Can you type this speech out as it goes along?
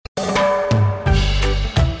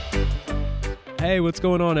Hey, what's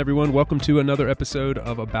going on, everyone? Welcome to another episode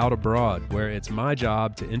of About Abroad, where it's my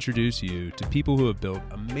job to introduce you to people who have built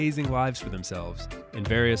amazing lives for themselves in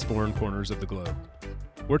various foreign corners of the globe.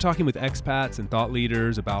 We're talking with expats and thought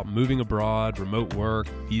leaders about moving abroad, remote work,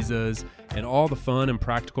 visas, and all the fun and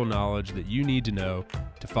practical knowledge that you need to know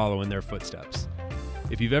to follow in their footsteps.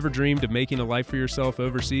 If you've ever dreamed of making a life for yourself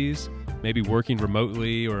overseas, maybe working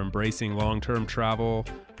remotely or embracing long-term travel,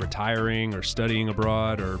 retiring or studying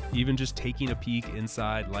abroad, or even just taking a peek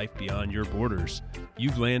inside life beyond your borders,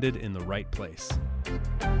 you've landed in the right place.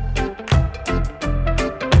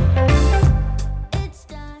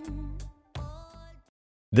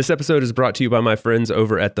 This episode is brought to you by my friends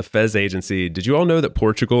over at the Fez Agency. Did you all know that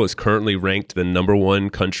Portugal is currently ranked the #1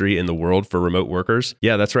 country in the world for remote workers?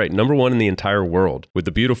 Yeah, that's right, #1 in the entire world. With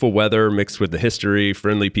the beautiful weather mixed with the history,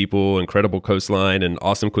 friendly people, incredible coastline, and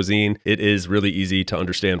awesome cuisine, it is really easy to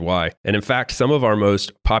understand why. And in fact, some of our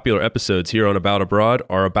most popular episodes here on About Abroad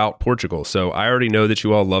are about Portugal. So I already know that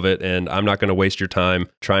you all love it, and I'm not going to waste your time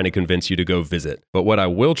trying to convince you to go visit. But what I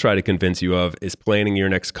will try to convince you of is planning your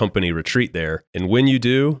next company retreat there. And when you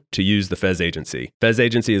do, to use the Fez Agency. Fez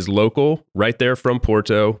Agency is local, right there from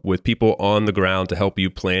Porto, with people on the ground to help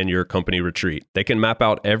you plan your company retreat. They can map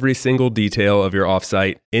out every single detail of your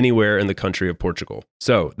offsite anywhere in the country of Portugal.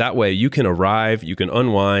 So that way you can arrive, you can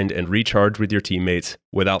unwind, and recharge with your teammates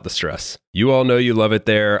without the stress. You all know you love it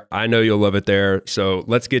there. I know you'll love it there. So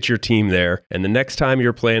let's get your team there. And the next time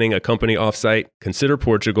you're planning a company offsite, consider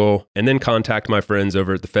Portugal, and then contact my friends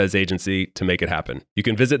over at the Fez Agency to make it happen. You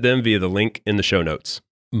can visit them via the link in the show notes.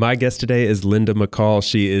 My guest today is Linda McCall.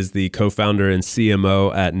 She is the co-founder and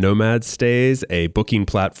CMO at Nomad Stays, a booking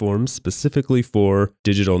platform specifically for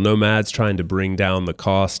digital nomads trying to bring down the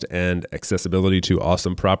cost and accessibility to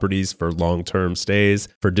awesome properties for long-term stays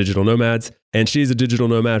for digital nomads. And she's a digital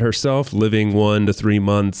nomad herself, living 1 to 3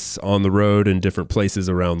 months on the road in different places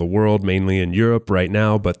around the world, mainly in Europe right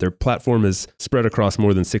now. But their platform is spread across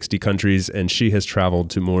more than 60 countries, and she has traveled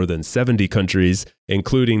to more than 70 countries,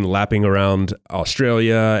 including lapping around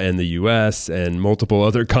Australia and the US and multiple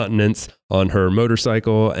other continents on her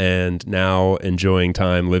motorcycle, and now enjoying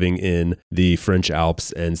time living in the French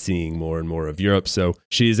Alps and seeing more and more of Europe. So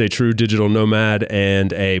she is a true digital nomad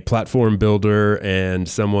and a platform builder, and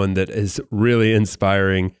someone that is really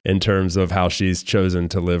inspiring in terms of how she's chosen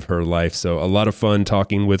to live her life. So a lot of fun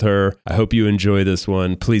talking with her. I hope you enjoy this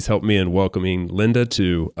one. Please help me in welcoming Linda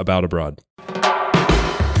to About Abroad.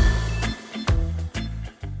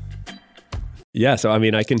 Yeah, so I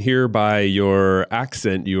mean, I can hear by your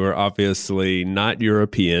accent, you are obviously not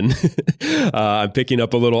European. I'm picking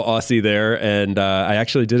up a little Aussie there, and I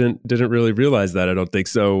actually didn't really realize that, I don't think.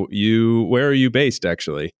 So where are you based,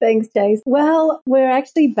 actually? Thanks, Jace. Well, we're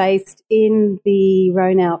actually based in the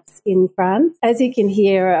Rhone Alps in France. As you can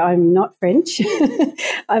hear, I'm not French.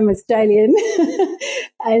 I'm Australian.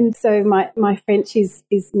 And so my French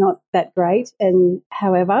is not that great. And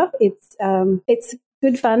however, it's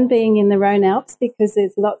good fun being in the Rhone Alps because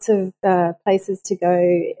there's lots of places to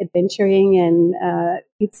go adventuring, and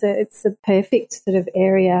it's a perfect sort of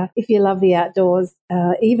area if you love the outdoors,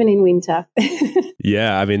 even in winter.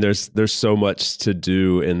 Yeah, I mean, there's so much to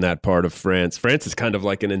do in that part of France. France is kind of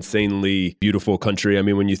like an insanely beautiful country. I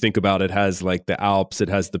mean, when you think about it, it has like the Alps, it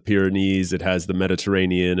has the Pyrenees, it has the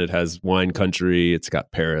Mediterranean, it has wine country, it's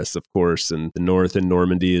got Paris, of course, and the north in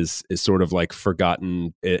Normandy is sort of like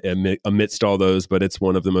forgotten amidst all those, but it's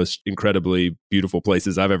one of the most incredibly beautiful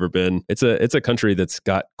places I've ever been. It's a country that's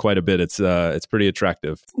got quite a bit. It's pretty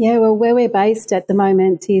attractive. Yeah, well, where we're based at the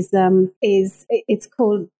moment is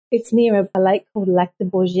it's near a lake called Lac de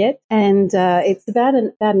Bourget, and it's about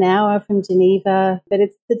an hour from Geneva, but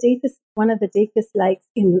it's one of the deepest lakes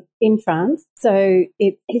in France. So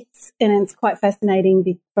it's quite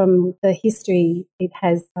fascinating from the history it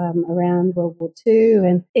has around World War II,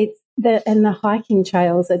 and the hiking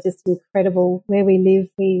trails are just incredible. Where we live,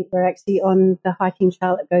 we're actually on the hiking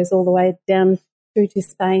trail that goes all the way down through to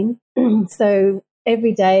Spain. So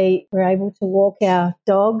every day we're able to walk our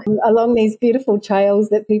dog along these beautiful trails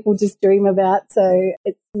that people just dream about. So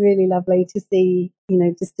it's really lovely to see,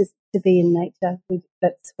 just to be in nature.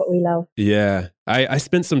 That's what we love. Yeah. I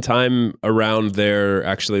spent some time around there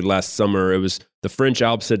actually last summer. It was the French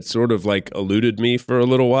Alps had sort of like eluded me for a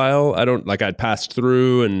little while. I'd passed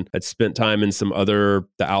through and I'd spent time in the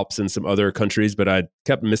Alps in some other countries, but I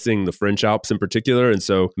kept missing the French Alps in particular. And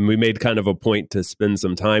so we made kind of a point to spend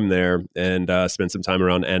some time there and spend some time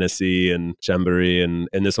around Annecy and Chambéry and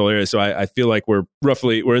this whole area. So I feel like we're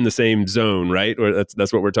in the same zone, right? Or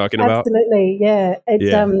that's what we're talking about. Absolutely. Yeah.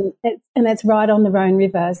 It's right on the Rhone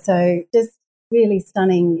River. So just really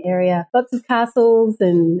stunning area. Lots of castles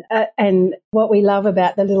and what we love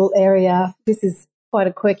about the little area, this is quite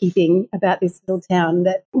a quirky thing about this little town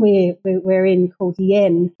that we're in called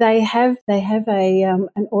Yen. They have an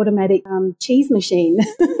automatic cheese machine,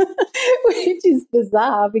 which is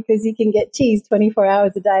bizarre because you can get cheese 24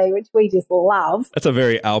 hours a day, which we just love. That's a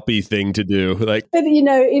very Alpy thing to do. Like, but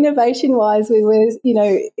innovation wise, we were,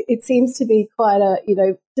 it seems to be quite a,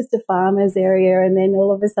 just a farmer's area, and then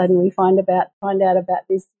all of a sudden we find out about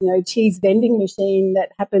this, cheese vending machine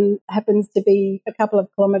that happens to be a couple of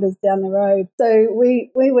kilometres down the road. So we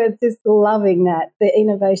were just loving that, the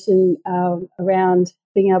innovation around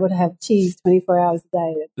being able to have cheese 24 hours a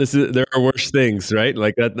day. There are worse things, right?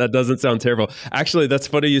 Like that doesn't sound terrible. Actually, that's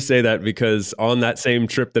funny you say that, because on that same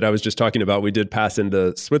trip that I was just talking about, we did pass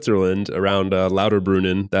into Switzerland around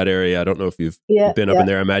Lauterbrunnen, that area. I don't know if you've been up in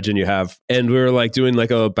there. I imagine you have. And we were like doing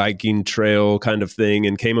like a biking trail kind of thing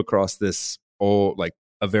and came across this old, like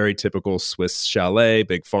a very typical Swiss chalet,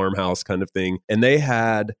 big farmhouse kind of thing. And they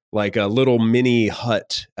had like a little mini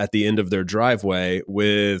hut at the end of their driveway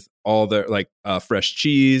with all their like fresh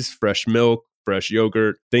cheese, fresh milk, fresh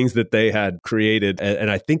yogurt, things that they had created.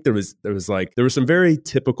 And I think there was some very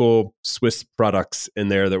typical Swiss products in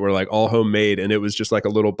there that were like all homemade. And it was just like a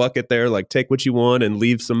little bucket there, like take what you want and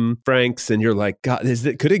leave some francs. And you're like, God,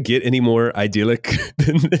 could it get any more idyllic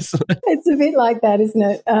than this one? It's a bit like that, isn't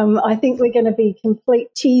it? I think we're going to be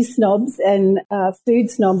complete cheese snobs and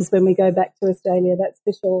food snobs when we go back to Australia, that's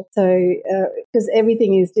for sure. So, because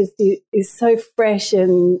everything is so fresh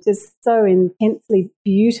and just so intensely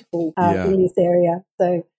beautiful in this area.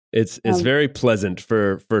 So it's very pleasant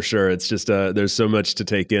for sure. It's just there's so much to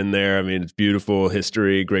take in there. I mean, it's beautiful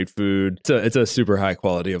history, great food. It's a super high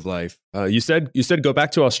quality of life. You said go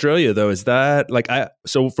back to Australia though. Is that like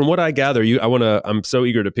so from what I gather, I'm so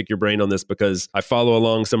eager to pick your brain on this because I follow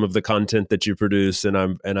along some of the content that you produce, and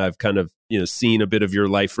I've kind of seen a bit of your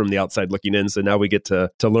life from the outside looking in. So now we get to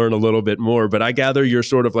learn a little bit more. But I gather you're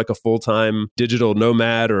sort of like a full-time digital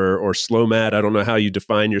nomad or slow mad. I don't know how you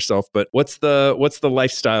define yourself, but what's the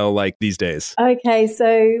lifestyle like these days? Okay,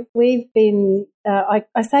 so we've been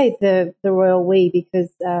I say the royal we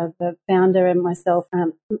because the founder and myself,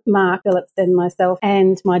 Mark Phillips and myself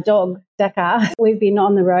and my dog, Dakar, we've been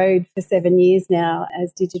on the road for 7 years now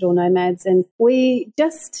as digital nomads, and we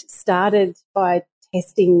just started by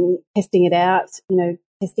testing it out,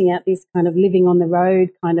 testing out this kind of living on the road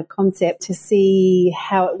kind of concept to see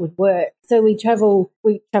how it would work. So we travel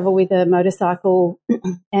with a motorcycle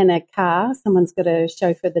and a car. Someone's got to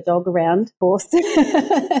chauffeur the dog around, of course.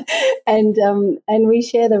 and we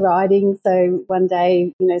share the riding. So one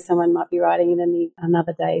day, someone might be riding, and then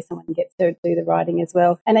another day someone gets to do the riding as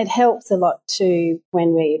well. And it helps a lot too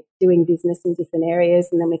when we're doing business in different areas,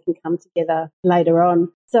 and then we can come together later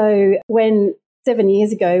on. So 7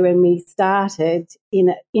 years ago when we started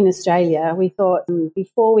in Australia, we thought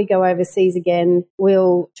before we go overseas again,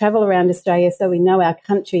 we'll travel around Australia so we know our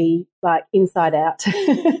country like inside out.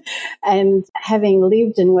 And having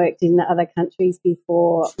lived and worked in other countries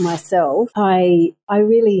before myself, I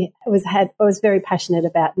really was very passionate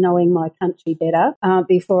about knowing my country better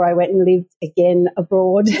before I went and lived again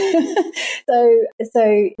abroad.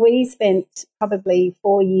 So we spent probably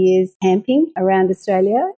 4 years camping around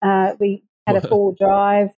Australia. We had a full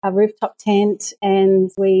drive, a rooftop tent, and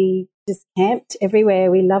we just camped everywhere.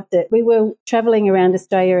 We loved it. We were traveling around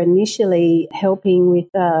Australia initially helping with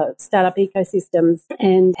startup ecosystems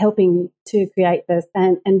and helping to create this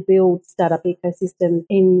and build startup ecosystems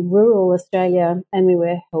in rural Australia. And we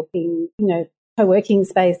were helping, co-working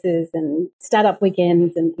spaces and startup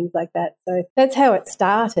weekends and things like that. So that's how it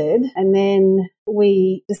started. And then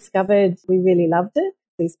we discovered we really loved it.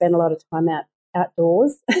 We spent a lot of time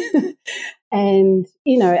outdoors. And,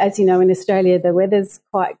 as you know, in Australia, the weather's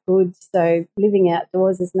quite good. So living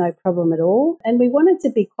outdoors is no problem at all. And we wanted to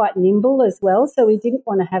be quite nimble as well. So we didn't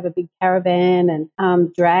want to have a big caravan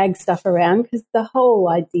and drag stuff around, because the whole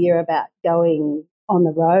idea about going on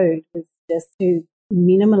the road was just to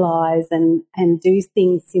minimalise and do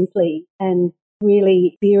things simply and really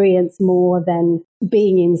experience more than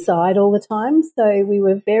being inside all the time. So we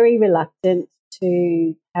were very reluctant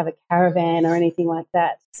to have a caravan or anything like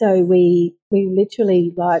that. So we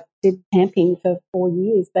literally did camping for 4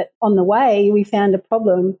 years. But on the way, we found a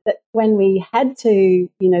problem that when we had to,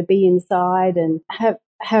 be inside and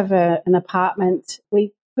have an apartment,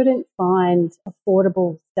 we couldn't find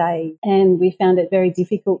affordable stays, and we found it very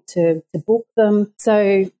difficult to book them.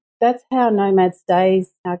 So that's how Nomad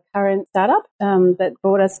Stays, our current startup that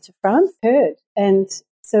brought us to France, occurred. And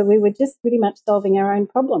So we were just pretty much solving our own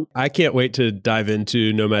problem. I can't wait to dive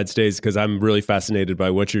into Nomad Stays because I'm really fascinated by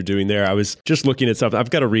what you're doing there. I was just looking at something. I've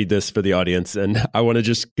got to read this for the audience, and I want to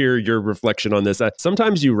just hear your reflection on this.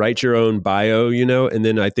 Sometimes you write your own bio, and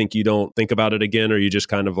then I think you don't think about it again, or you just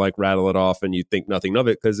kind of like rattle it off and you think nothing of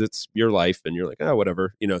it because it's your life and you're like, oh,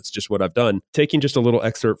 whatever. It's just what I've done. Taking just a little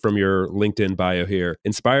excerpt from your LinkedIn bio here.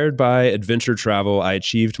 Inspired by adventure travel, I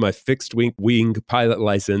achieved my fixed wing pilot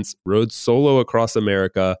license, rode solo across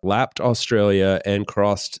America, lapped Australia, and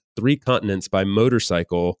crossed 3 continents by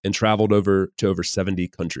motorcycle and traveled over 70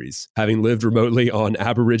 countries. Having lived remotely on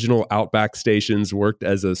Aboriginal outback stations, worked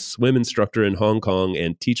as a swim instructor in Hong Kong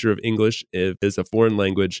and teacher of English as a foreign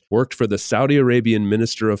language, worked for the Saudi Arabian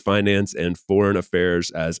Minister of Finance and Foreign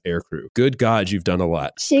Affairs as aircrew. Good God, you've done a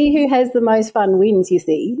lot. She who has the most fun wins, you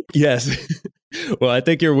see. Yes. Well, I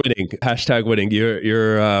think you're winning. Hashtag winning.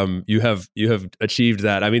 You have achieved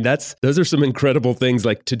that. I mean, those are some incredible things.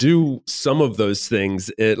 Like to do some of those things,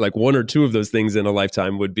 like 1 or 2 of those things in a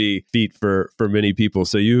lifetime would be feat for many people.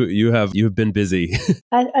 So you have been busy.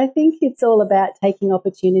 I think it's all about taking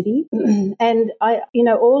opportunity, and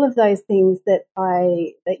all of those things that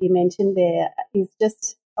you mentioned there is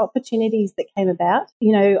just opportunities that came about.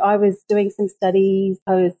 I was doing some studies.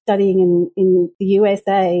 I was studying in the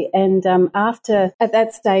USA, and at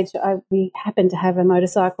that stage, we happened to have a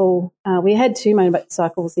motorcycle. We had 2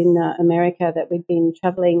 motorcycles in America that we'd been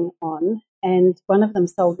traveling on. And one of them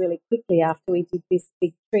sold really quickly after we did this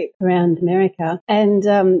big trip around America. And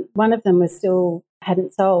one of them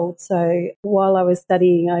hadn't sold. So while I was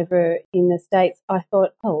studying over in the States, I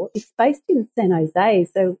thought, oh, it's based in San Jose,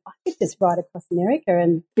 so I could just ride across America,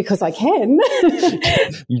 and because I can.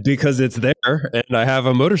 Because it's there and I have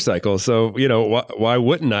a motorcycle. So, why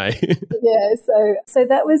wouldn't I? Yeah. So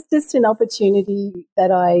that was just an opportunity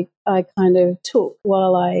that I kind of took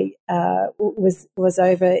while I was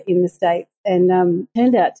over in the States, and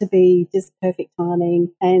turned out to be just perfect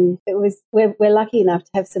timing. And we're lucky enough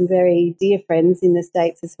to have some very dear friends in the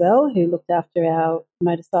States as well who looked after our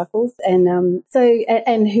motorcycles, and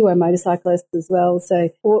who are motorcyclists as well. So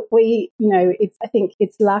I think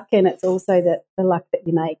it's luck, and it's also the luck that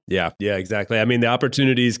you make. Yeah, exactly. I mean, the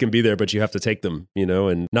opportunities can be there, but you have to take them,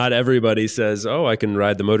 and not everybody says, oh, I can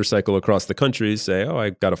ride the motorcycle across the country. Say, oh,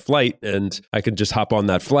 I got a flight and I can just hop on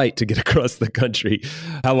that flight to get across the country.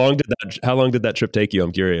 How long did that trip take you?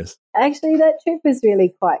 I'm curious. Actually, that trip was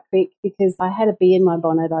really quite quick because I had a bee in my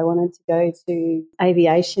bonnet. I wanted to go to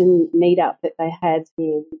aviation meetup that they had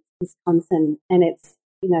in Wisconsin, and it's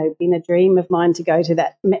been a dream of mine to go to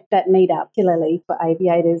that meetup, particularly for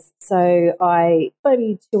aviators. So I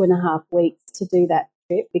studied 2.5 weeks to do that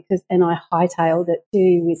trip and I hightailed it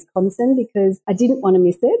to Wisconsin because I didn't want to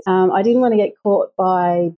miss it. I didn't want to get caught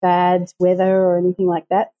by bad weather or anything like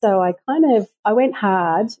that. So I went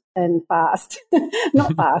hard and fast,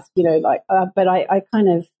 not fast, but I kind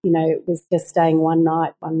of, was just staying one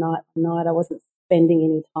night. I wasn't spending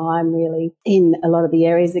any time really in a lot of the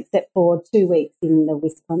areas except for 2 weeks in the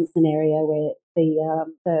Wisconsin area where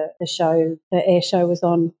the air show was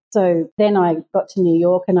on. So then I got to New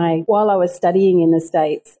York, and while I was studying in the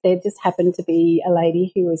States, there just happened to be a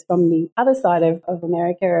lady who was from the other side of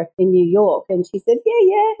America in New York, and she said,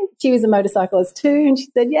 yeah, she was a motorcyclist too, and she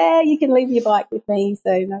said, yeah, you can leave your bike with me,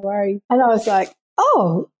 so no worries. And I was like,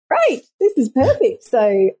 oh, great, this is perfect.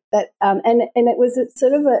 So that and it was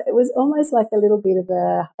it was almost like a little bit of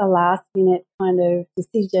a last minute kind of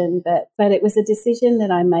decision, but it was a decision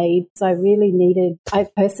that I made. So I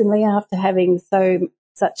personally, after having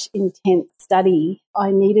such intense study,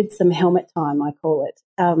 I needed some helmet time, I call it,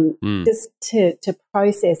 just to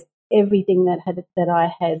process everything that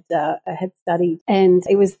I had studied, and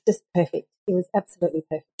it was just perfect. It was absolutely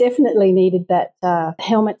perfect. Definitely needed that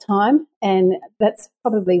helmet time, and that's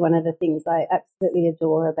probably one of the things I absolutely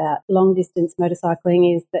adore about long distance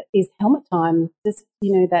motorcycling is helmet time. Just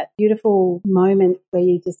that beautiful moment where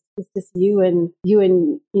it's just you and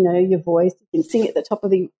your voice. You can sing at the top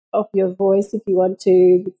of your voice if you want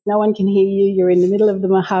to. No one can hear you. You're in the middle of the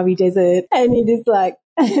Mojave Desert, and it is like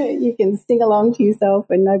you can sing along to yourself,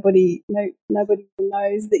 and nobody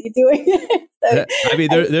knows that you're doing it. So, I mean,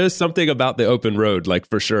 there's something about the open road, like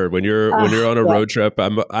for sure. When you're on a road trip,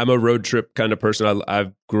 I'm a road trip kind of person.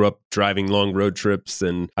 I grew up driving long road trips,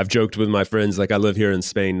 and I've joked with my friends, like I live here in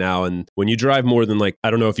Spain now, and when you drive more than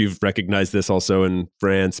I don't know if you've recognized this also in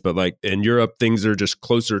France, but like in Europe, things are just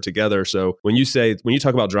closer together. So when you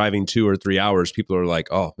talk about driving 2 or 3 hours, people are like,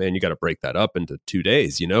 oh man, you got to break that up into 2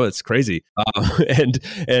 days. It's crazy. And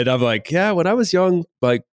And I'm like, yeah, when I was young,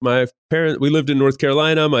 like we lived in North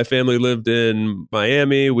Carolina. My family lived in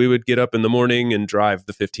Miami. We would get up in the morning and drive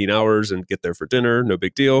the 15 hours and get there for dinner. No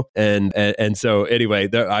big deal. And so anyway,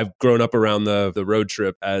 I've grown up around the road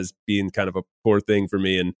trip as being kind of a core thing for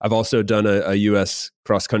me. And I've also done a U.S.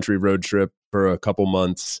 cross-country road trip for a couple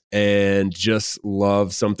months and just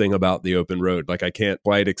love something about the open road. Like, I can't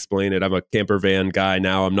quite explain it. I'm a camper van guy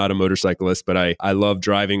now. I'm not a motorcyclist, but I love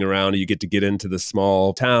driving around. You get into the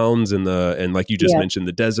small towns and like you just mentioned,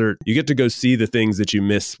 the desert. You get to go see the things that you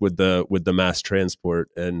miss with the mass transport.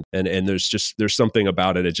 And there's something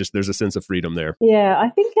about it. There's a sense of freedom there. Yeah, I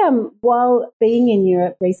think while being in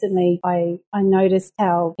Europe recently, I noticed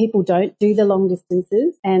how people don't do the long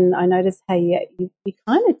distances, and I noticed how you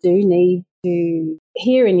kind of do need to,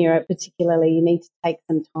 here in Europe particularly, you need to take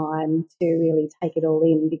some time to really take it all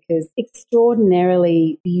in, because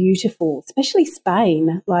extraordinarily beautiful, especially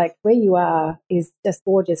Spain, like where you are, is just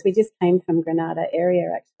gorgeous. We just came from Granada area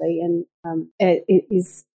actually, and it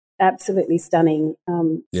is absolutely stunning.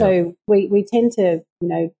 So we tend to,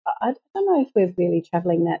 I don't know if we're really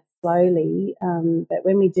travelling that slowly, but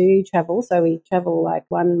when we do travel, so we travel like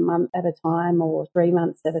 1 month at a time or 3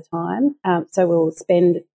 months at a time. So we'll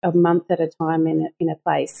spend a month at a time in a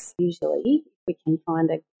place. Usually, if we can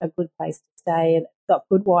find a good place to stay and it's got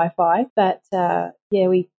good Wi-Fi. But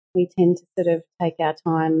we tend to sort of take our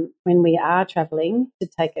time when we are travelling to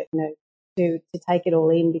take it, to take it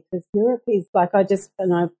all in, because Europe is like, I've just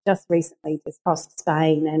recently just crossed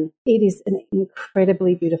Spain, and it is an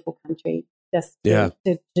incredibly beautiful country. Just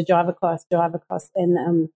to drive across,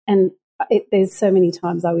 and there's so many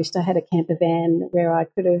times I wished I had a camper van where I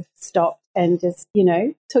could have stopped and just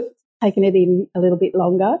taken it in a little bit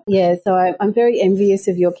longer. Yeah, so I'm very envious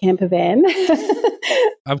of your camper van.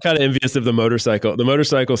 I'm kind of envious of the motorcycle. The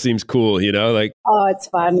motorcycle seems cool, like, oh, it's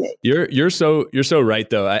fun. You're so right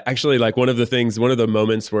though. I actually, like, one of the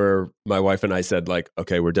moments where my wife and I said, like,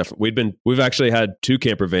 okay, we've actually had 2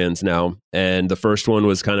 camper vans now, and the first one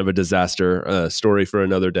was kind of a disaster, story for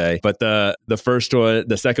another day. But the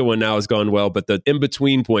second one now has gone well. But the in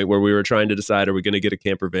between point where we were trying to decide, are we going to get a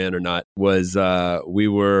camper van or not, was we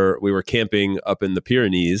were camping up in the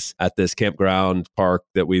Pyrenees at this campground park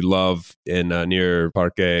that we love in near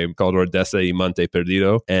Parque called Ordesa y Monte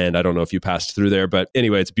Perdido. And I don't know if you passed through there, but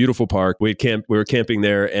anyway, it's a beautiful park. We were camping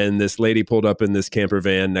there, and this lady pulled up in this camper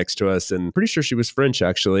van next to us, and pretty sure she was French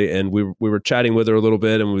actually. And we were chatting with her a little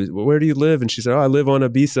bit, and where do you live? And she said, oh, I live on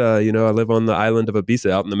Ibiza. I live on the island of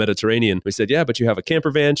Ibiza out in the Mediterranean. We said, yeah, but you have a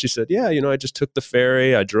camper van? She said, yeah, I just took the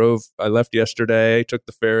ferry. I left yesterday, took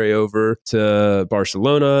the ferry over to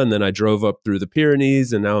Barcelona, and then I drove up through the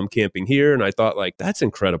Pyrenees, and now I'm camping here. And I thought, like, that's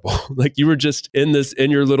incredible. Like, you were just in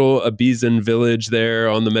your little Ibizan village there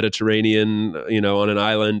on the Mediterranean, on an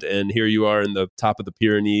island, and here you are in the top of the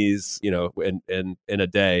Pyrenees, in a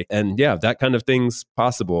day. And yeah, that kind of thing's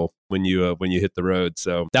possible when you hit the road.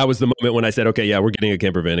 So that was the moment when I said, okay, yeah, we're getting a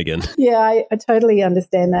camper van again. Yeah, I totally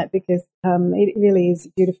understand that, because it really is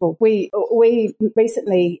beautiful. We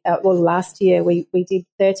recently, last year, we did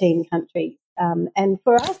 13 countries. And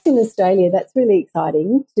for us in Australia, that's really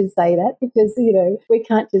exciting to say that, because, we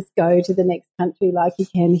can't just go to the next country like you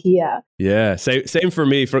can here. Yeah, same for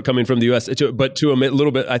me, for coming from the US, but to a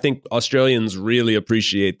little bit, I think Australians really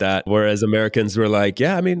appreciate that, whereas Americans were like,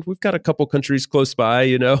 yeah, I mean, we've got a couple countries close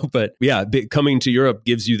by, but yeah, coming to Europe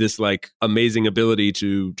gives you this like amazing ability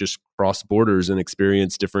to just cross borders and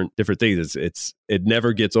experience different things. It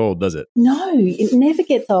never gets old, does it? No, it never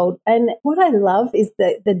gets old. And what I love is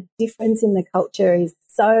that the difference in the culture is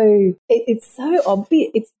it's so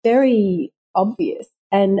obvious. It's very obvious.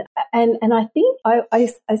 And I think I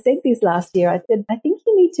said this last year. I said, I think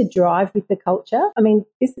you need to drive with the culture. I mean,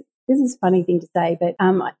 this is a funny thing to say, but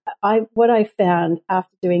what I found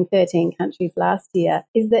after doing 13 countries last year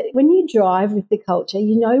is that when you drive with the culture,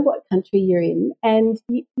 you know what country you're in, and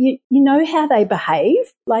you know how they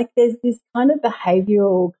behave. Like, there's this kind of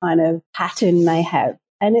behavioural kind of pattern they have,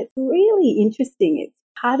 and it's really interesting. It's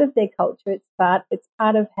part of their culture. It's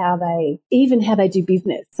part of how they do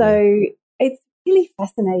business. So it's really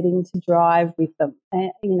fascinating to drive with them,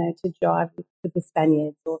 to drive with the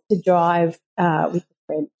Spaniards, or to drive with the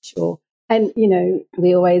French, and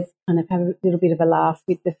we always kind of have a little bit of a laugh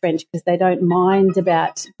with the French, because they don't mind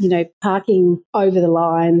about, parking over the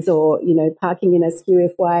lines, or, parking in a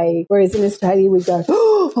skew-off way. Whereas in Australia we go,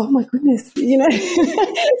 oh my goodness,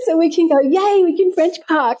 so we can go, yay, we can French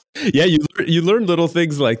park. Yeah, you learn little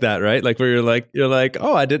things like that, right? Like, where you're like,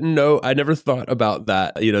 oh, I didn't know, I never thought about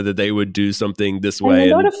that, that they would do something this way.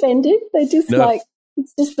 And they're not offended. They're just like,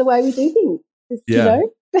 it's just the way we do things. Yeah.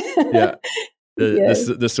 Yeah.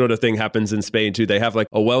 This sort of thing happens in Spain too. They have like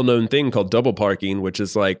a well-known thing called double parking, which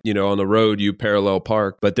is like, on the road you parallel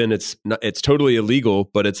park, but then it's totally illegal,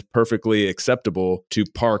 but it's perfectly acceptable to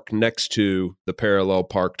park next to the parallel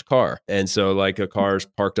parked car. And so like a car's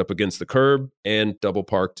parked up against the curb and double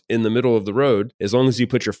parked in the middle of the road. As long as you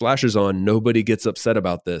put your flashers on, nobody gets upset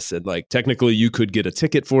about this. And like technically you could get a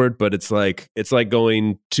ticket for it, but it's like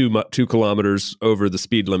going 2 kilometers over the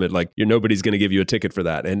speed limit. Like nobody's going to give you a ticket for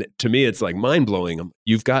that. And to me, it's like mind-blowing.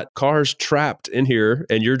 You've got cars trapped in here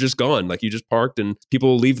and you're just gone. Like you just parked and people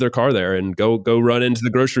will leave their car there and go run into the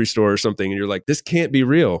grocery store or something. And you're like, this can't be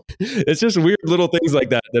real. It's just weird little things like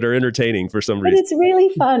that are entertaining for some reason. But it's really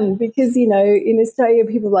fun because, in Australia,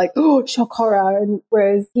 people are like, oh, shock horror. And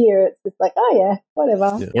whereas here, it's just like, oh yeah,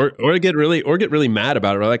 whatever. Yeah. Or get really mad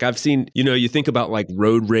about it. Or like I've seen, you think about like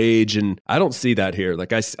road rage, and I don't see that here.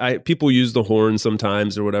 Like I people use the horn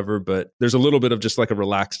sometimes or whatever, but there's a little bit of just like a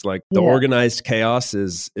relaxed, like the organized chaos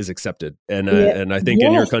is accepted. And I think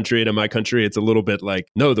in your country and in my country, it's a little bit like,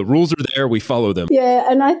 no, the rules are there, we follow them.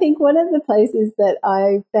 Yeah, and I think one of the places that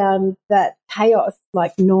I found that chaos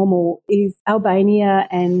like normal is Albania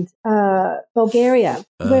and Bulgaria.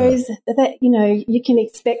 Whereas that, you can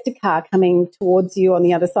expect a car coming towards you on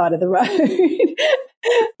the other side of the road,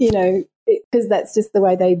 because that's just the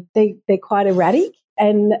way they're quite erratic.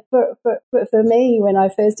 And for me, when I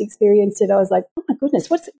first experienced it, I was like, oh my goodness,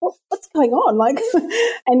 what's going on? Like,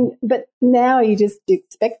 but now you just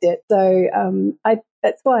expect it. So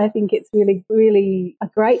that's why I think it's really, really a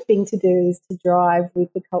great thing to do is to drive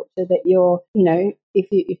with the culture that you're, if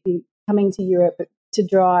you're coming to Europe, to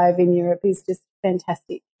drive in Europe is just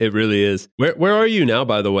fantastic. It really is. Where are you now,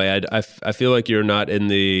 by the way? I feel like you're not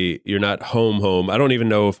home. I don't even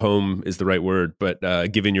know if home is the right word, but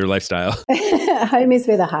given your lifestyle. Home is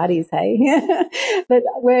where the heart is, hey? But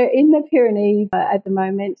we're in the Pyrenees at the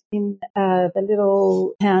moment in the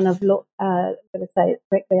little town of, I'm going to say it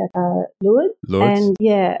correctly, Lourdes. And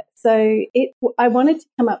yeah, so I wanted to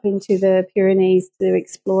come up into the Pyrenees to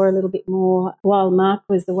explore a little bit more while Mark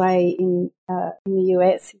was away in the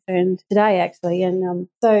US, and today actually. And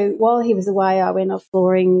so while he was away, I went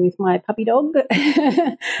exploring with my puppy dog,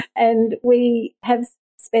 and we have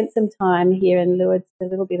spent some time here in Lourdes, a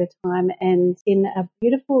little bit of time, and in a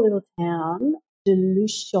beautiful little town, de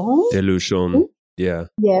Luchon. Yeah.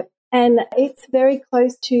 Yep. And it's very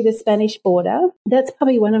close to the Spanish border. That's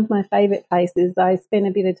probably one of my favourite places. I spent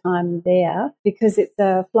a bit of time there because it's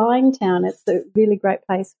a flying town. It's a really great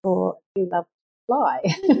place for who love to fly.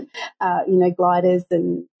 Gliders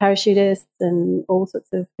and parachutists and all sorts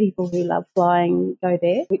of people who love flying go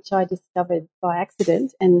there, which I discovered by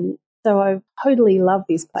accident. And so I totally love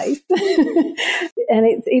this place. And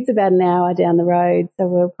it's about an hour down the road, so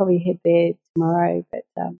we'll probably head there tomorrow. But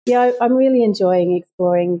I'm really enjoying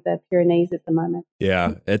exploring the Pyrenees at the moment.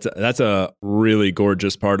 Yeah, that's a really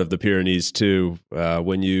gorgeous part of the Pyrenees too.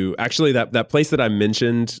 When you actually that place that I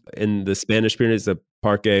mentioned in the Spanish Pyrenees, the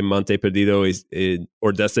Parque Monte Perdido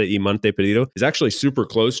Ordesa y Monte Perdido, is actually super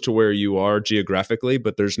close to where you are geographically,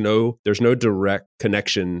 but there's no direct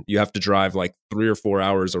connection. You have to drive like 3 or 4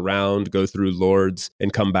 hours around, go through Lourdes,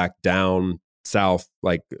 and come back down south,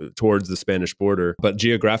 like towards the Spanish border. But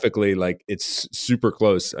geographically, like it's super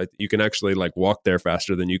close. You can actually like walk there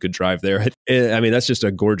faster than you could drive there. I mean, that's just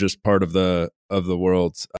a gorgeous part of the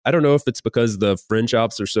world. I don't know if it's because the French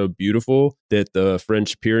Alps are so beautiful that the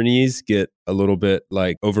French Pyrenees get a little bit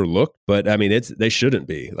like overlooked, but I mean, they shouldn't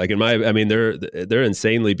be. Like they're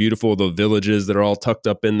insanely beautiful. The villages that are all tucked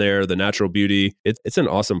up in there, the natural beauty. It's an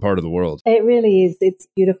awesome part of the world. It really is. It's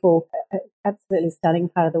beautiful. Absolutely stunning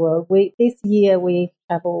part of the world. This year we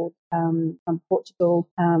travelled from Portugal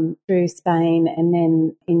through Spain and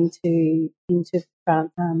then into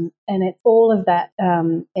France, and it's all of that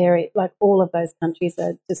area. Like all of those countries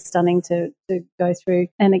are just stunning to go through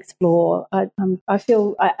and explore. I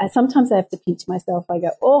feel I sometimes I have to pinch myself. I go,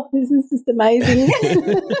 oh, this is just amazing.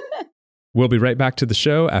 We'll be right back to the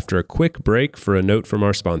show after a quick break for a note from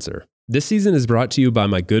our sponsor. This season is brought to you by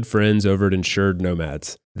my good friends over at Insured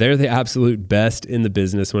Nomads. They're the absolute best in the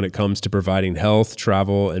business when it comes to providing health,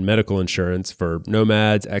 travel, and medical insurance for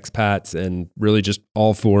nomads, expats, and really just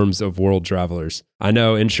all forms of world travelers. I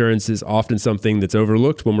know insurance is often something that's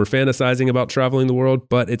overlooked when we're fantasizing about traveling the world,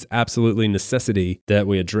 but it's absolutely necessity that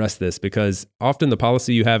we address this because often the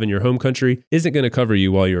policy you have in your home country isn't going to cover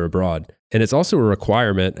you while you're abroad. And it's also a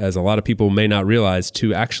requirement, as a lot of people may not realize,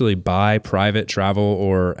 to actually buy private travel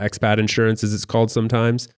or expat insurance, as it's called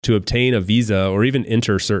sometimes, to obtain a visa or even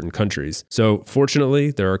enter certain countries. So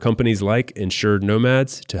fortunately, there are companies like Insured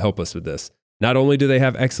Nomads to help us with this. Not only do they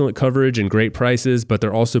have excellent coverage and great prices, but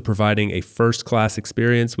they're also providing a first-class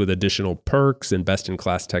experience with additional perks and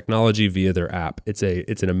best-in-class technology via their app. It's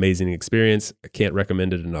an amazing experience. I can't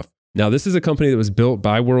recommend it enough. Now, this is a company that was built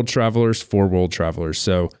by world travelers for world travelers.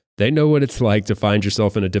 So they know what it's like to find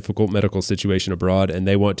yourself in a difficult medical situation abroad, and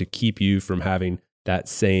they want to keep you from having that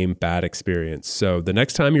same bad experience. So the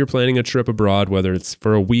next time you're planning a trip abroad, whether it's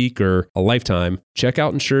for a week or a lifetime, check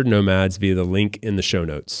out Insured Nomads via the link in the show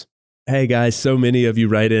notes. Hey guys, so many of you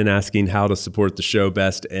write in asking how to support the show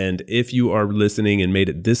best. And if you are listening and made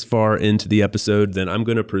it this far into the episode, then I'm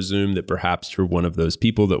going to presume that perhaps you're one of those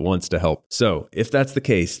people that wants to help. So if that's the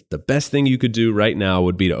case, the best thing you could do right now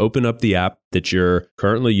would be to open up the app that you're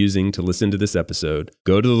currently using to listen to this episode.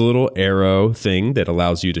 Go to the little arrow thing that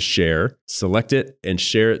allows you to share, select it, and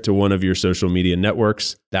share it to one of your social media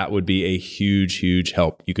networks. That would be a huge, huge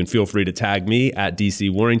help. You can feel free to tag me at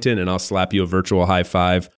DC Warrington, and I'll slap you a virtual high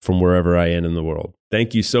five from wherever I am in the world.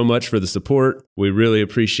 Thank you so much for the support. We really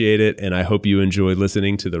appreciate it, and I hope you enjoy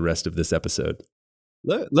listening to the rest of this episode.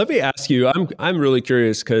 Let me ask you, I'm really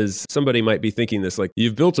curious because somebody might be thinking this, like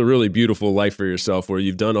you've built a really beautiful life for yourself where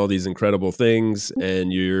you've done all these incredible things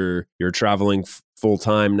and you're traveling full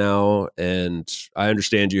time now. And I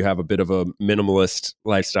understand you have a bit of a minimalist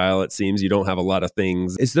lifestyle. It seems you don't have a lot of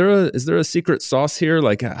things. Is there a secret sauce here?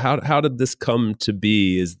 Like how did this come to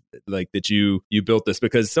be? Is like that you built this?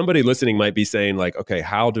 Because somebody listening might be saying like, okay,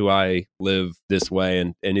 how do I live this way?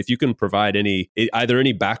 And if you can provide either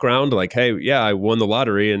any background, like, hey, yeah, I won the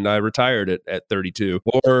lottery and I retired at 32,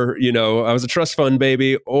 or, I was a trust fund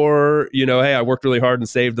baby, or, hey, I worked really hard and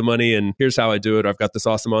saved the money and here's how I do it. I've got this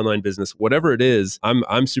awesome online business, whatever it is.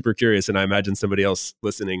 I'm super curious, and I imagine somebody else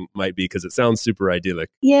listening might be, because it sounds super idyllic.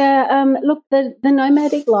 Yeah, look, the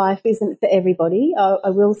nomadic life isn't for everybody. I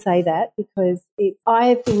will say that, because I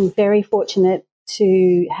have been very fortunate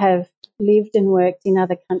to have lived and worked in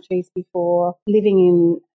other countries before,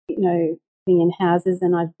 living in houses,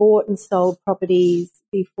 and I've bought and sold properties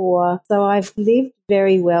before. So I've lived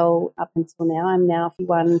very well up until now. I'm now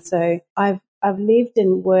 51, so I've lived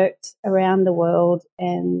and worked around the world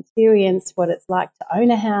and experienced what it's like to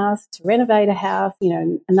own a house, to renovate a house,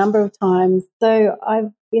 a number of times. So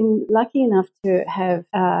I've been lucky enough to have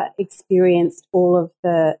experienced all of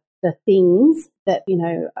the things that,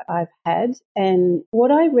 I've had. And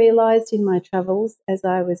what I realized in my travels as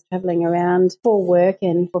I was traveling around for work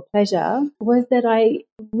and for pleasure was that I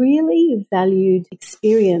really valued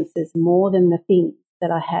experiences more than the things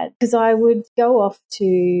that I had, because I would go off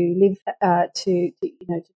to live, to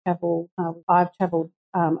travel. I've traveled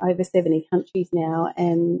over 70 countries now,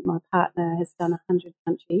 and my partner has done 100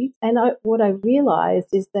 countries. And what I realized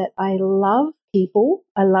is that I love people.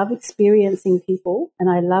 I love experiencing people, and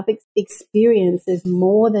I love experiences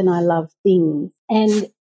more than I love things. And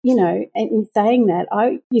and in saying that,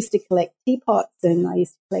 I used to collect teapots, and I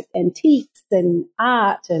used to collect antiques and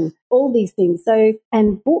art and all these things. So,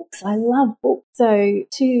 and books, I love books. So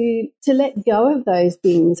to let go of those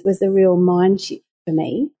things was a real mind shift for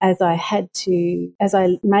me, as I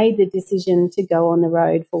made the decision to go on the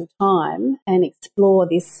road full time and explore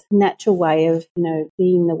this natural way of,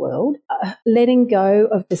 being the world. Letting go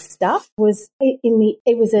of the stuff was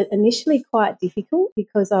initially quite difficult,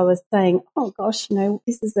 because I was saying, oh gosh,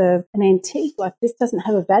 this is an antique, like this doesn't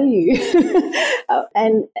have a value.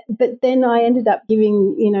 But then I ended up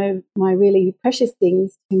giving, my really precious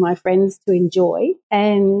things to my friends to enjoy,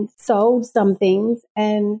 and sold some things.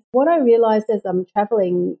 And what I realized as I'm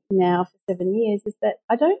traveling now for 7 years is that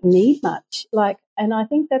I don't need much. And I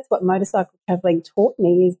think that's what motorcycle traveling taught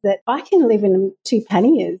me, is that I can live in 2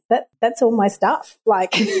 panniers. That's all my stuff.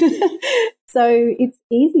 So it's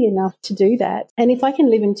easy enough to do that. And if I can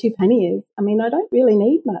live in 2 panniers, I don't really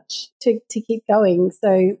need much to keep going.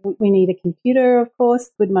 So we need a computer, of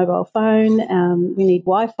course, good mobile phone. We need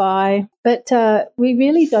Wi-Fi, but we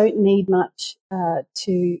really don't need much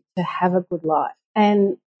to have a good life.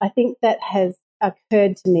 And I think that has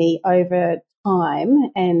occurred to me over time,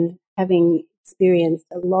 and having experienced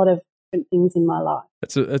a lot of different things in my life.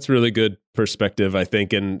 That's really good perspective, I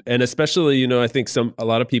think. And especially, I think a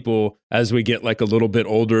lot of people, as we get like a little bit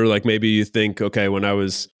older, like maybe you think, okay, when I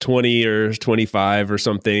was 20 or 25 or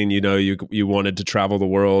something, you wanted to travel the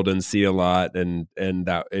world and see a lot. And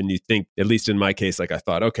you think, at least in my case, like I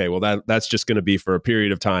thought, okay, well that's just going to be for a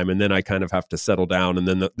period of time. And then I kind of have to settle down, and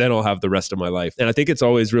then I'll have the rest of my life. And I think it's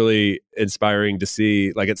always really inspiring to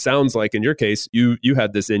see, like, it sounds like in your case, you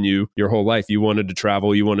had this in you your whole life. You wanted to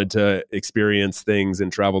travel, you wanted to experience things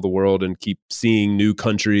and travel the world and keep seeing new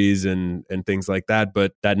countries and things like that.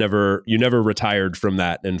 But you never retired from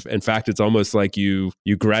that. And in fact, it's almost like you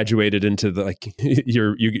graduated into the, like,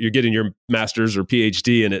 you're getting your master's or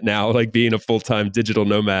PhD in it now, like being a full-time digital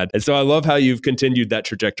nomad. And so I love how you've continued that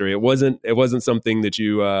trajectory. It wasn't something that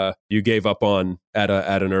you gave up on at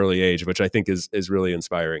an early age, which I think is really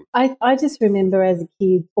inspiring. I just remember as a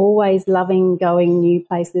kid always loving going new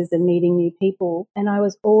places and meeting new people. And I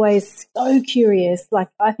was always so curious. Like,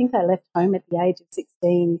 I think I left home at the age of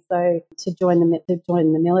 16. So to join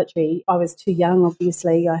the military, I was too young,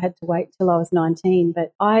 obviously. I had to wait till I was 19,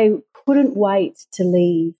 but I couldn't wait to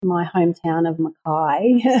leave my hometown of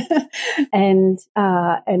Mackay and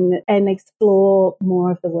explore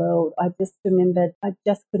more of the world. I just remembered I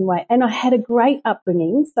just couldn't wait. And I had a great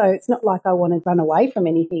upbringing, so it's not like I wanted to run away from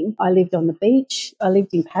anything. I lived on the beach. I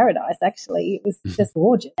lived in paradise, actually. It was just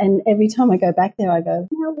gorgeous. And every time I go back there, I go,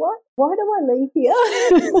 you know what? Why do I leave here?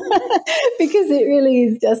 Because it really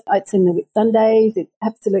is just, it's in the Whitsundays. It's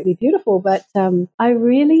absolutely beautiful. But I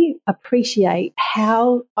really appreciate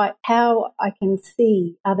how I can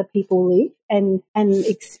see other people live and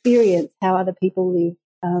experience how other people live.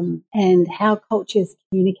 And how cultures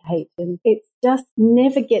communicate. And it just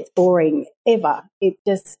never gets boring, ever. It's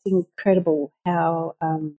just incredible how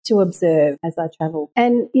to observe as I travel.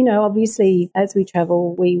 And, obviously, as we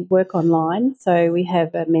travel, we work online. So we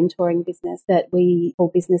have a mentoring business that we call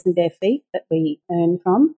Business and Bare Feet that we earn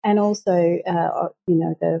from. And also,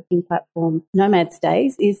 the platform Nomad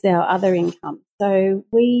Stays is our other income. So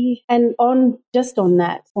on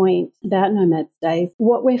that point about Nomad Stays,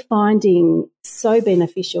 what we're finding so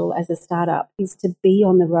beneficial as a startup is to be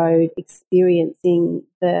on the road experiencing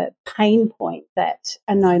the pain point that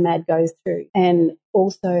a nomad goes through, and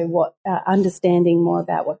also understanding more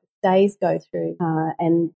about what the stays go through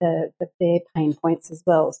and their pain points as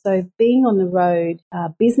well. So being on the road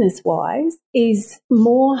business-wise is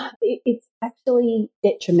it's actually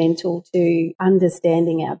detrimental to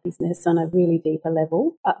understanding our business on a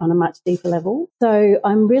much deeper level. So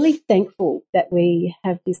I'm really thankful that we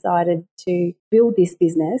have decided to build this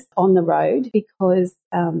business on the road, because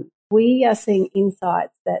we are seeing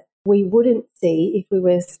insights that we wouldn't see if we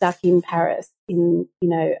were stuck in Paris in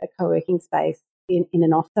a co-working space in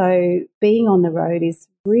an office. So being on the road is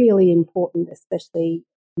really important, especially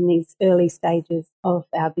in these early stages of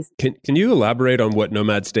our business. Can you elaborate on what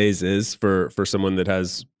Nomad Stays is for someone that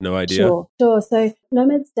has no idea? Sure. So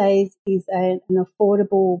Nomad Stays is an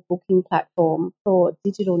affordable booking platform for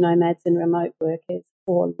digital nomads and remote workers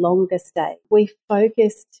for longer stay. We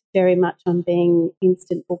focused very much on being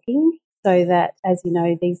instant booking, so that, as you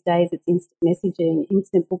know, these days it's instant messaging,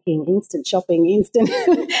 instant booking, instant shopping, instant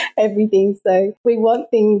everything. So we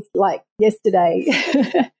want things like yesterday.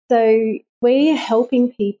 So we're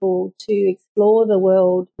helping people to explore the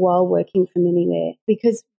world while working from anywhere,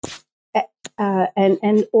 because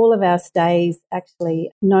and all of our stays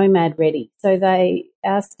actually nomad ready. So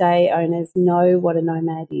our stay owners know what a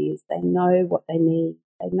nomad is. They know what they need.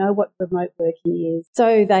 They know what remote working is.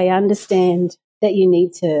 So they understand that you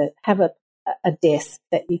need to have a desk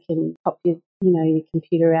that you can pop your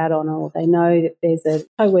computer out on, or they know that there's a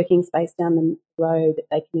co-working space down the road that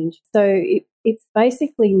they can enter. So it's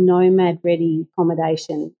basically nomad-ready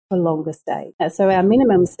accommodation for longer stay. So our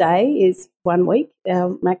minimum stay is 1 week,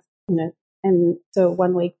 our max, and so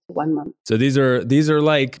 1 week to 1 month. So these are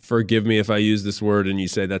like, forgive me if I use this word and you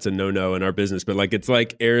say that's a no-no in our business, but like, it's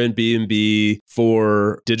like Airbnb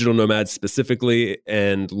for digital nomads specifically,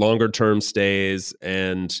 and longer term stays.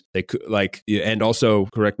 And they could and also,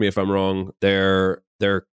 correct me if I'm wrong, they're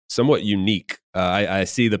somewhat unique. I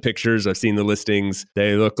see the pictures. I've seen the listings.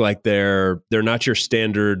 They look like they're not your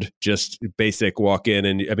standard, just basic walk in.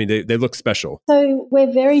 And I mean, they look special. So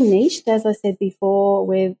we're very niched. As I said before,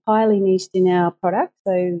 we're highly niched in our product.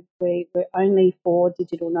 So we're only for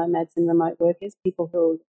digital nomads and remote workers, people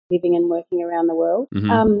who are living and working around the world,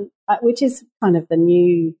 which is kind of the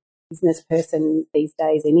new business person these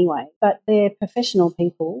days anyway. But they're professional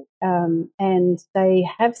people and they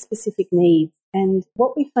have specific needs. And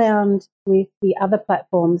what we found with the other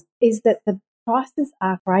platforms is that the prices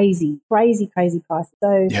are crazy prices.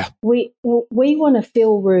 So we want to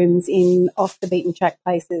fill rooms in off the beaten track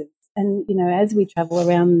places. And, as we travel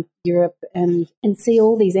around Europe and see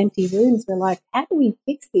all these empty rooms, we're like, how do we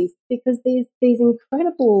fix this? Because there's these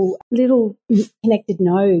incredible little connected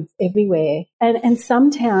nodes everywhere. And some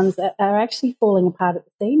towns are actually falling apart at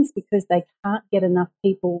the seams because they can't get enough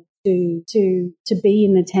people to be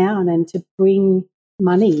in the town and to bring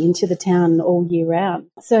money into the town all year round.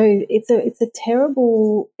 So it's a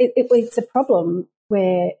terrible, it's a problem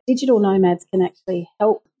where digital nomads can actually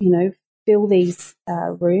help, fill these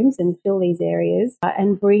rooms and fill these areas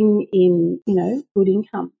and bring in, good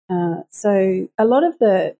income. So a lot of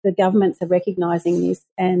the governments are recognising this,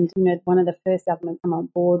 and one of the first governments to come on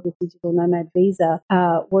board with digital nomad visa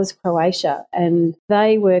was Croatia, and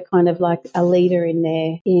they were kind of like a leader in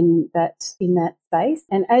that space.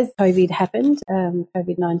 And as COVID-19 happened,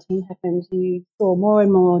 you saw more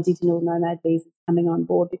and more digital nomad visas coming on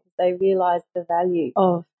board because they realised the value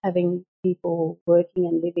of having people working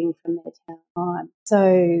and living from their town.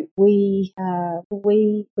 So we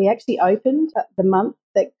actually opened the month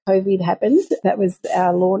that COVID happened. That was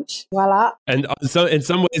our launch. Voila. And so in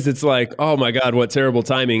some ways it's like, oh my God, what terrible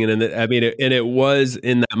timing. And it was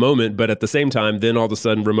in that moment, but at the same time, then all of a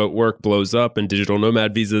sudden remote work blows up and digital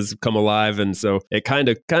nomad visas come alive. And so it kind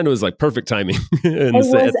of was like perfect timing. It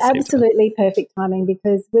was absolutely perfect timing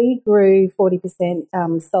because we grew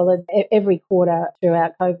 40% solid every quarter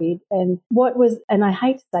throughout COVID. And I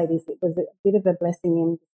hate to say this, it was a bit of a blessing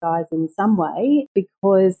in disguise in some way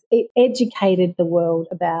because it educated the world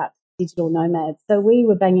about digital nomads. So we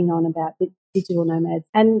were banging on about digital nomads,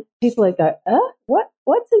 and people would go,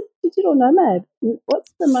 what's a digital nomad?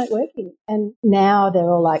 What's remote working? And now they're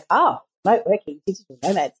all like, remote working, digital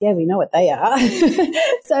nomads. Yeah, we know what they are.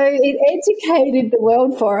 So it educated the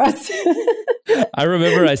world for us. I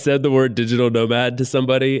remember I said the word digital nomad to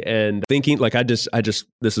somebody and thinking like, this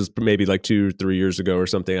is maybe like 2-3 years ago or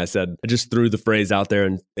something. I just threw the phrase out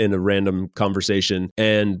there in a random conversation.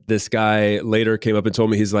 And this guy later came up and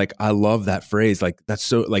told me, he's like, I love that phrase. Like, that's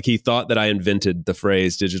so, like, he thought that I invented the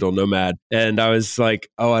phrase digital nomad. And I was like,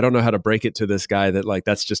 oh, I don't know how to break it to this guy that like,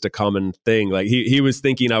 that's just a common thing. Like he was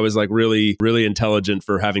thinking I was like really, really intelligent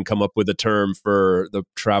for having come up with a term for the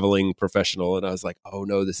traveling professional. And I was like, oh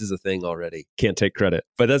no, this is a thing already. Can't take credit.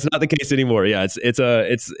 But that's not the case anymore. Yeah, it's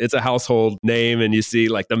a household name, and you see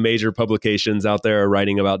like the major publications out there are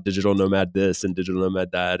writing about digital nomad this and digital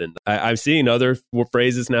nomad that. And I've seen other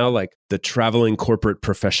phrases now like the traveling corporate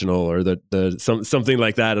professional or something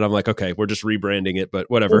like that. And I'm like, okay, we're just rebranding it, but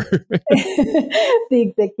whatever. The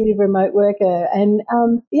executive remote worker. And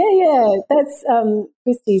that's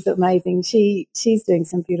Christy's amazing. She's doing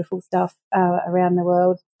some beautiful stuff around the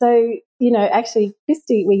world. So, actually,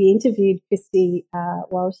 Christy, we interviewed Christy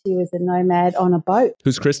while she was a nomad on a boat.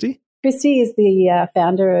 Who's Christy? Christy is the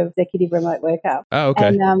founder of Executive Remote Worker. Oh, okay.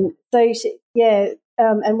 And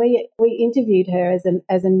and we interviewed her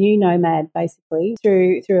as a new nomad basically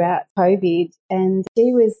throughout COVID, and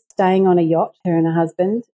she was staying on a yacht, her and her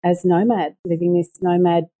husband, as nomads, living this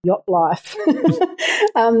nomad yacht life,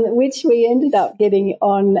 which we ended up getting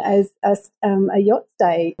on as a yacht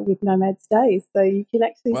stay with Nomad Stays. So you can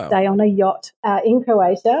actually stay on a yacht in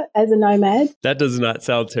Croatia as a nomad. That does not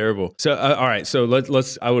sound terrible. So, all right. So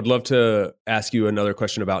let's. I would love to ask you another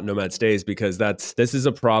question about Nomad Stays because this is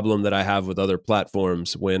a problem that I have with other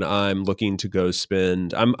platforms when I'm looking to go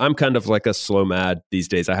spend. I'm kind of like a slow mad these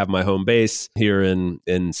days. I have my home base here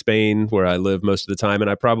in Spain where I live most of the time, and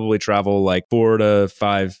I probably travel like 4 to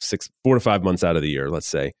 5 months out of the year, let's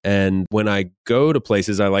say. And when I go to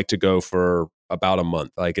places, I like to go for about a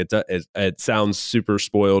month. Like it sounds super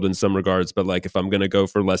spoiled in some regards, but like if I'm going to go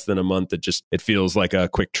for less than a month, it feels like a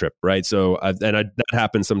quick trip, right? So that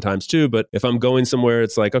happens sometimes too. But if I'm going somewhere,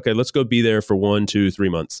 it's like, okay, let's go be there for 1, 2, 3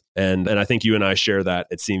 months. And I think you and I share that.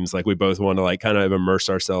 It seems like we both want to like kind of immerse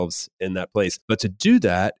ourselves in that place. But to do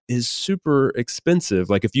that is super expensive.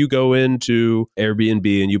 Like if you go into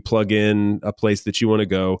Airbnb and you plug in a place that you want to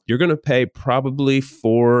go, you're going to pay probably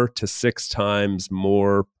 4 to 6 times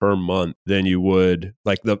more per month than you would.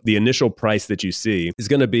 Like the initial price that you see is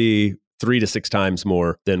going to be 3 to 6 times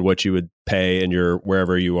more than what you would pay in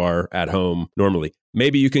wherever you are at home normally.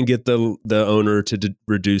 Maybe you can get the owner to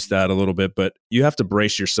reduce that a little bit, but you have to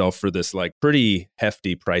brace yourself for this like pretty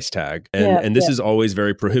hefty price tag. And this is always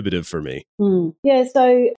very prohibitive for me. Yeah,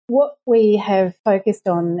 so what we have focused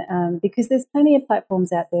on, because there's plenty of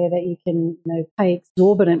platforms out there that you can pay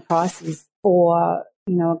exorbitant prices for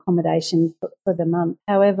accommodation for the month.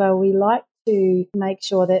 However, we like to make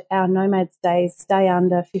sure that our nomad stays stay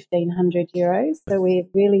under €1,500. So we're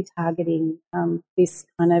really targeting this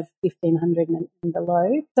kind of 1,500 and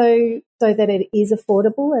below, so that it is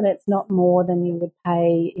affordable and it's not more than you would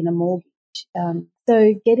pay in a mortgage.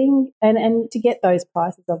 So getting and to get those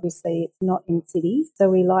prices, obviously, it's not in cities. So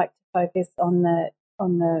we like to focus on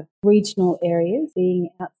the regional areas, being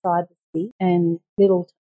outside the city, and little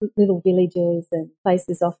villages and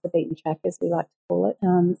places off the beaten track, as we like to call it.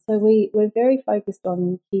 So we're very focused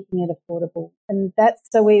on keeping it affordable, and that's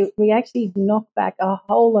so we actually knock back a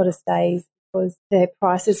whole lot of stays because their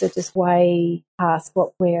prices are just way past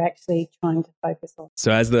what we're actually trying to focus on.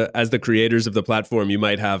 So as the creators of the platform, you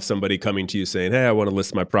might have somebody coming to you saying, "Hey, I want to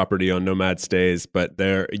list my property on Nomad Stays," but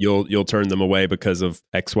you'll turn them away because of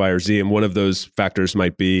X, Y, or Z, and one of those factors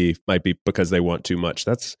might be because they want too much.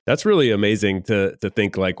 That's really amazing to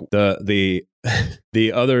think like the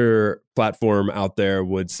the other platform out there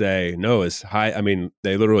would say, no, it's high. I mean,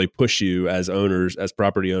 they literally push you as owners, as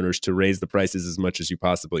property owners, to raise the prices as much as you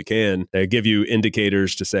possibly can. They give you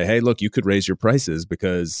indicators to say, hey, look, you could raise your prices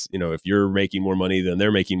because, if you're making more money, then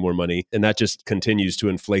they're making more money. And that just continues to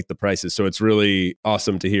inflate the prices. So it's really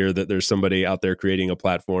awesome to hear that there's somebody out there creating a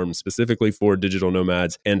platform specifically for digital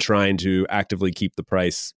nomads and trying to actively keep the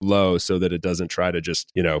price low so that it doesn't try to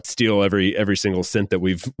just, steal every single cent that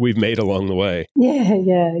we've made along the way.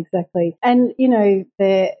 Yeah, exactly. And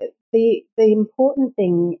the important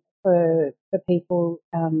thing for people,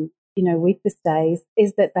 with the stays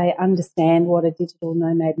is that they understand what a digital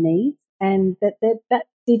nomad needs, and that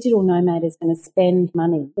digital nomad is going to spend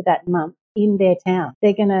money for that month in their town.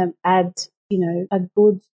 They're going to add,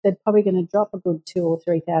 they're probably going to drop a good $2,000 or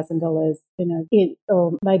 $3,000,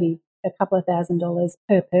 or maybe a couple of $1,000s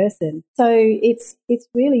per person. So it's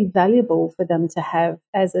really valuable for them to have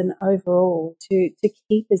as an overall to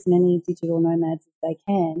keep as many digital nomads as they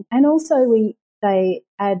can. And also they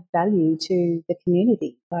add value to the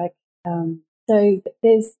community. So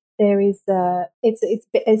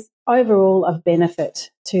it's overall of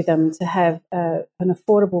benefit to them to have an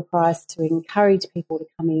affordable price to encourage people to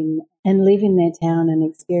come in and live in their town and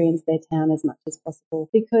experience their town as much as possible.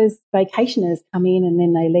 Because vacationers come in and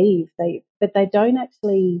then they leave, but they don't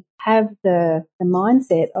actually have the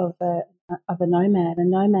mindset of a nomad. A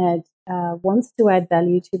nomad wants to add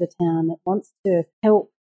value to the town. It wants to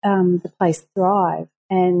help the place thrive,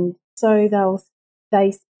 and so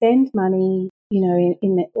they spend money,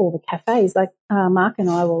 in all the cafes. Like Mark and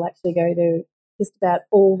I will actually go to just about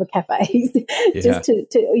all the cafes, just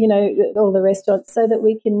to all the restaurants, so that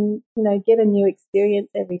we can get a new experience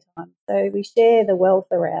every time. So we share the wealth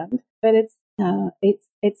around, but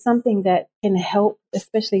it's something that can help,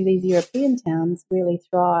 especially these European towns, really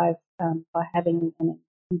thrive by having an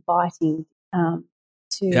inviting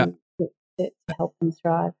to help them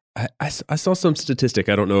thrive. I saw some statistic.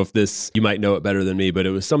 I don't know if you might know it better than me, but it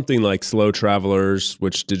was something like slow travelers,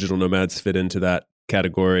 which digital nomads fit into that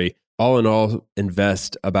category, all in all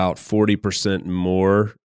invest about 40%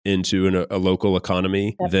 more into a local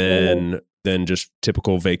economy than just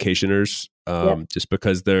typical vacationers. Just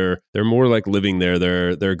because they're more like living there.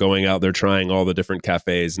 They're going out, they're trying all the different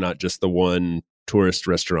cafes, not just the one tourist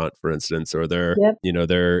restaurant, for instance, or they're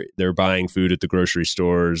buying food at the grocery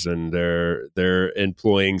stores, and they're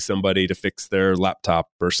employing somebody to fix their laptop,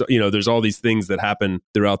 or so. There's all these things that happen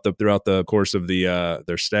throughout the course of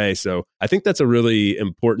their stay. So I think that's a really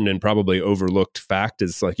important and probably overlooked fact.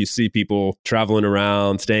 Is like you see people traveling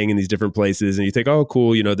around, staying in these different places, and you think, oh,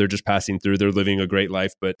 cool, they're just passing through, they're living a great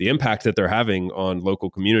life, but the impact that they're having on local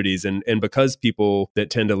communities, and because people that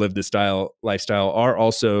tend to live this lifestyle are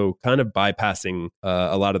also kind of bypassing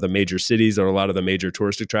a lot of the major cities or a lot of the major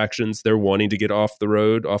tourist attractions. They're wanting to get off the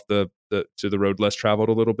road, to the road less traveled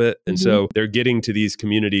a little bit. And so they're getting to these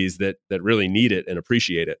communities that really need it and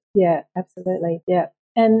appreciate it. Yeah, absolutely. Yeah.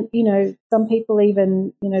 And, some people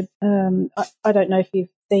even, I don't know if you've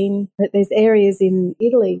seen that there's areas in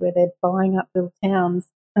Italy where they're buying up little towns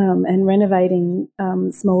and renovating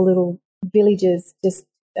small little villages just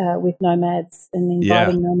with nomads and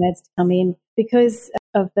inviting nomads to come in because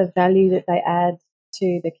of the value that they add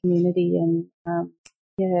to the community. And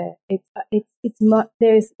it's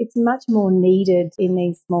much more needed in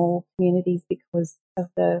these small communities because of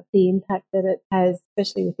the impact that it has,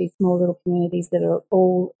 especially with these small little communities that are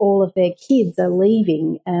all of their kids are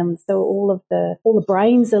leaving. So all the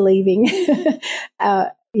brains are leaving.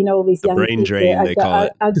 All these young brain kids drain, they call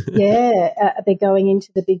it. They're going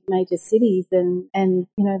into the big major cities, and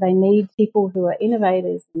they need people who are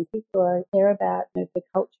innovators and people who care about the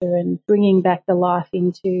culture and bringing back the life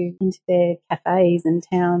into their cafes and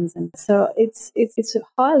towns. And so it's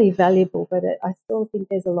highly valuable, but I still think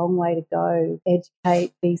there's a long way to go.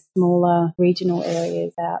 Educate these smaller regional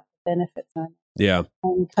areas about the benefits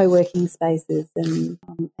and co-working spaces and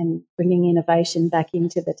bringing innovation back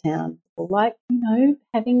into the town. simple, like,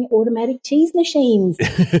 having automatic cheese machines.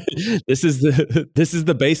 This is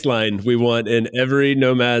the baseline we want in every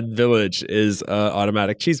nomad village is an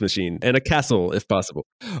automatic cheese machine and a castle if possible.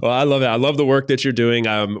 Well, I love it. I love the work that you're doing.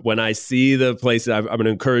 When I see the places, I'm going to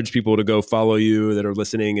encourage people to go follow you that are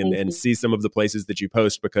listening and see some of the places that you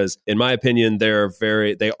post, because in my opinion, they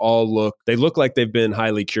look like they've been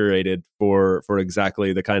highly curated for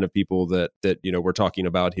exactly the kind of people that we're talking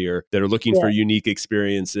about here, that are looking for unique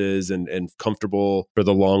experiences and comfortable for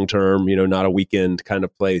the long term, not a weekend kind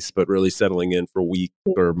of place, but really settling in for weeks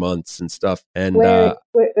or months and stuff. And we're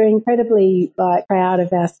incredibly proud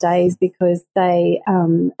of our stays, because they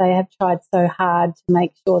have tried so hard to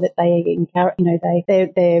make sure that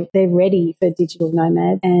they're ready for digital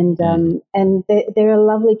nomads, and they're a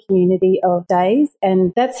lovely community of stays,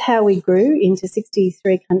 and that's how we grew into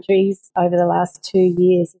 63 countries over the last 2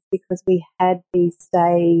 years, because we had these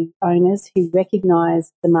stay owners who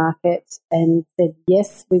recognised the market and said,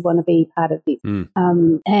 yes, we want to be part of this.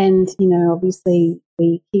 And obviously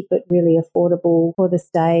we keep it really affordable for the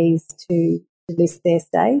stays to list their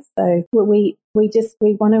stays. So we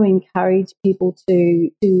want to encourage people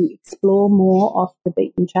to explore more off the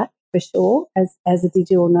beaten track, for sure, as a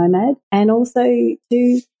digital nomad, and also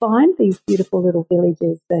to find these beautiful little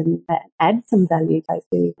villages and add some value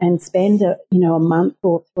to, and spend a month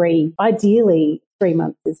or three. Ideally, 3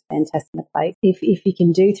 months is fantastic in a place. If you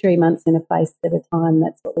can do 3 months in a place at a time,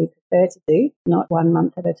 that's what we prefer to do, not 1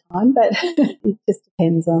 month at a time, but it just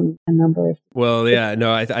depends on a number of. Well, yeah,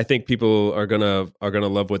 no, I think people are gonna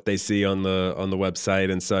love what they see on the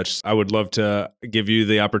website and such. I would love to give you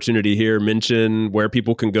the opportunity here, mention where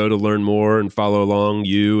people can go to learn more and follow along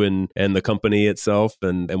you and the company itself,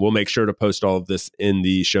 and we'll make sure to post all of this in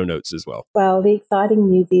the show notes as well. Well, the exciting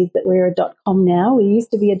news is that we're a .com now. We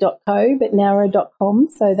used to be a .co, but now we're a .com,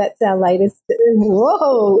 so that's our latest.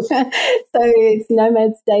 Whoa! So it's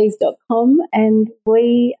nomadstays.com, and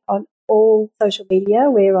we on all social media.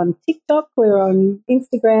 We're on TikTok, we're on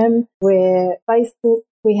Instagram, we're Facebook.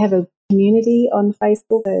 We have a community on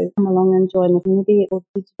Facebook, so come along and join the community. It's called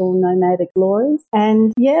Digital Nomad Explorers.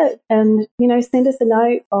 And send us a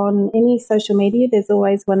note on any social media. There's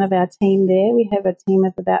always one of our team there. We have a team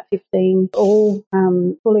of about 15, all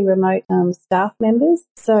fully remote staff members.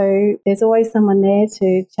 So there's always someone there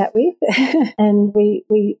to chat with.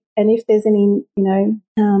 And if there's any,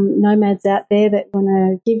 nomads out there that want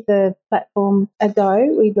to give the platform a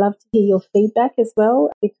go, we'd love to hear your feedback as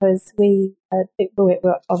well, because we're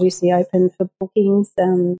obviously open for bookings.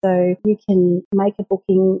 So you can make a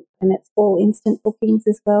booking, and it's all instant bookings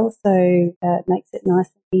as well. So it makes it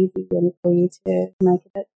nice and easy for you to make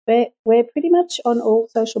it. We're pretty much on all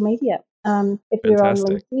social media. If you're on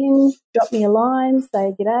LinkedIn, drop me a line,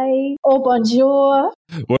 say g'day or bonjour.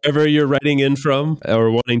 Wherever you're writing in from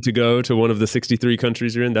or wanting to go to one of the 63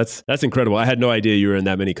 countries you're in, that's incredible. I had no idea you were in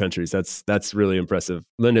that many countries. That's really impressive.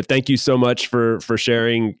 Linda, thank you so much for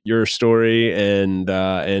sharing your story and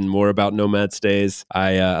more about Nomad Stays.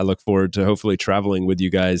 I look forward to hopefully traveling with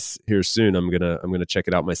you guys here soon. I'm gonna check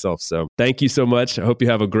it out myself. So thank you so much. I hope you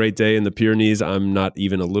have a great day in the Pyrenees. I'm not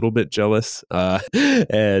even a little bit jealous.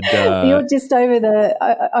 You're just over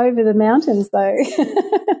the mountains, though.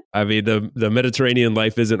 I mean, the Mediterranean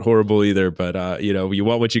life isn't horrible either, but you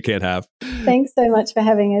want what you can't have. Thanks so much for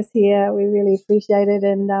having us here. We really appreciate it,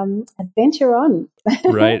 and adventure on.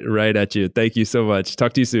 Right at you. Thank you so much.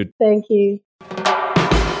 Talk to you soon. Thank you.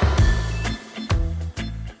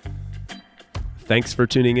 Thanks for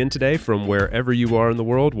tuning in today from wherever you are in the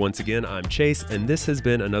world. Once again, I'm Chase, and this has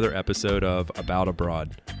been another episode of About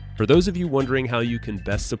Abroad. For those of you wondering how you can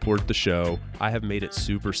best support the show, I have made it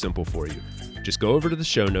super simple for you. Just go over to the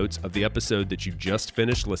show notes of the episode that you just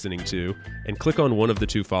finished listening to and click on one of the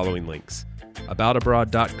two following links.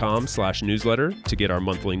 aboutabroad.com/newsletter to get our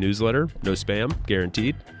monthly newsletter, no spam,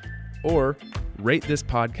 guaranteed, or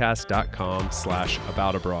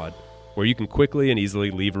ratethispodcast.com/aboutabroad, where you can quickly and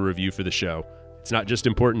easily leave a review for the show. It's not just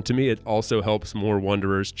important to me, it also helps more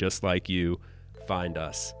wanderers just like you find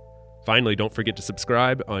us. Finally, don't forget to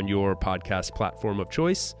subscribe on your podcast platform of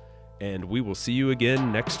choice, and we will see you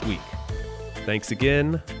again next week. Thanks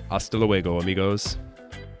again. Hasta luego, amigos.